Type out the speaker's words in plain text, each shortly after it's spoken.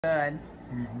Good.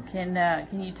 Can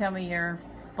you tell me your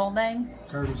full name?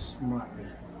 Curtis Motley.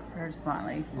 Curtis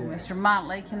Motley. Well, Yes. Mr.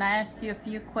 Motley, can I ask you a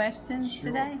few questions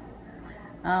Sure. today?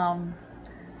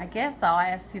 I guess I'll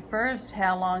ask you first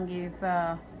how long you've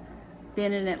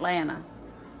been in Atlanta.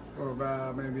 For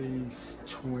about maybe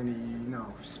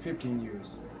 15 years.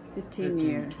 15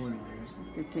 years. 20 years.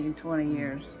 15, 20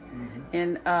 years. Mm-hmm.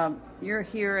 And you're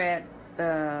here at the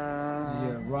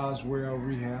Yeah, Roswell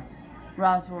Rehab.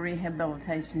 Roswell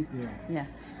Rehabilitation. Yeah.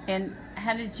 And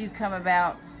how did you come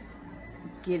about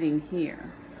getting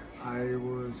here? I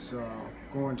was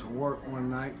going to work one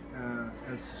night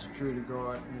as a security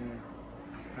guard, and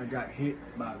I got hit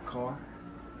by a car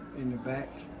in the back,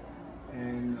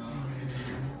 and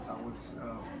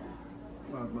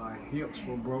my hips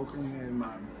were broken, and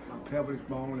my pelvic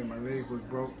bone and my leg was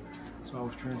broke, so I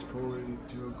was transported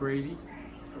to Grady,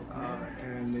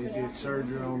 and they did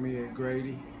surgery on me at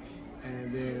Grady,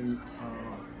 and then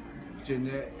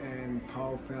Jeanette and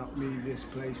Paul found me this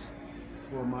place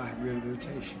for my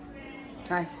rehabilitation.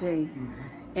 I see.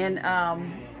 And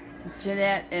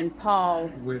Jeanette and Paul,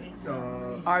 With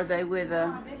are they with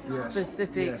a Yes,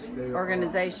 specific yes, they are.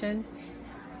 organization?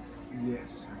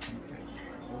 Yes, I can't think.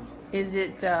 Is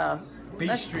it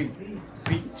Beat Street.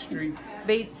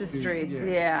 Beats the Streets? Yes.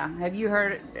 Yeah. Have you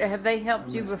heard? Have they helped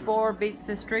you Yes. before? Beats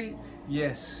the Streets?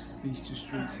 Yes, Beat the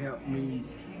Streets helped me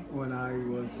when I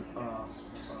was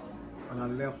when I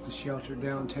left the shelter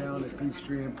downtown at Peach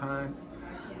Street and Pine.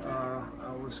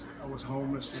 I was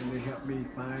homeless, and they helped me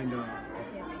find a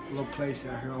little place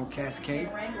out here on Cascade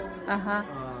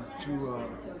to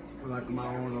like my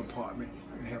own apartment,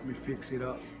 and helped me fix it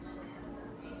up.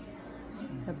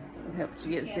 Helped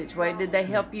you get situated. Did they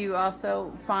help you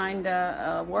also find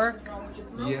work?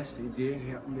 Yes, they did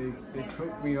help me. They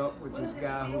hooked me up with this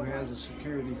guy who has a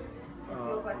security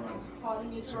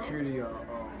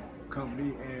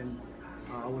company, and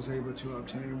I was able to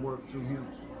obtain work through him.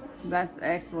 That's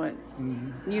excellent.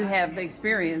 Mm-hmm. You have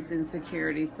experience in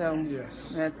security, so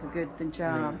Yes. that's a good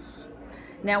job. Yes.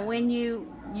 Now, when you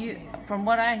from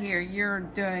what I hear, you're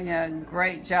doing a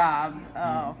great job.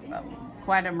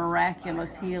 Quite a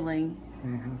miraculous healing.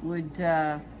 Mm-hmm.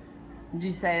 Would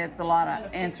you say it's a lot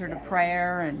of answer to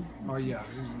prayer? And Oh yeah,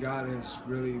 God has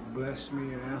really blessed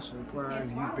me and answered prayer, and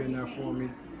He's been there for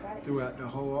me throughout the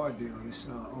whole ordeal. It's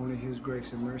only His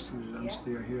grace and mercy that I'm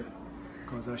still here,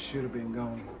 because I should have been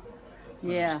gone.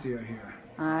 But yeah, I'm still here.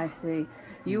 I see.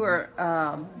 You were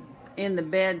in the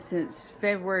bed since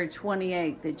February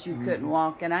 28th that you couldn't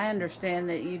walk, and I understand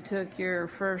that you took your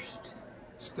first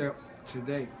Step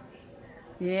today.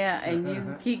 Yeah, and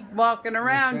you keep walking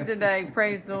around today.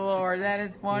 Praise the Lord. That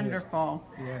is wonderful.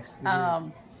 Yes. It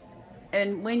is.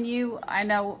 And when I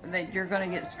know that you're going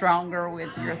to get stronger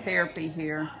with your therapy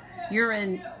here.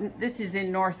 This is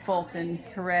in North Fulton,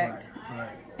 correct?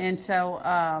 Right. And so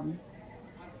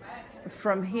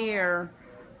from here,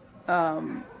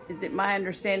 is it my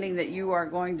understanding that you are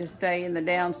going to stay in the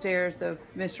downstairs of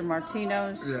Mr.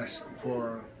 Martino's? Yes,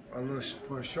 for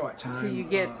a short time. Till you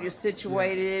get you're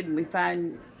situated, and we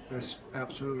find. That's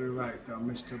absolutely right.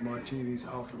 Mr. Martinez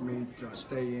offered me to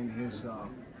stay in his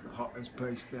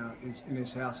place in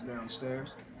his house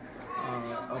downstairs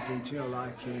up until I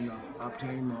can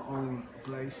obtain my own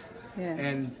place,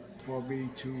 and for me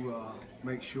to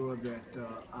make sure that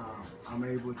I'm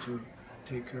able to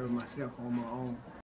take care of myself on my own.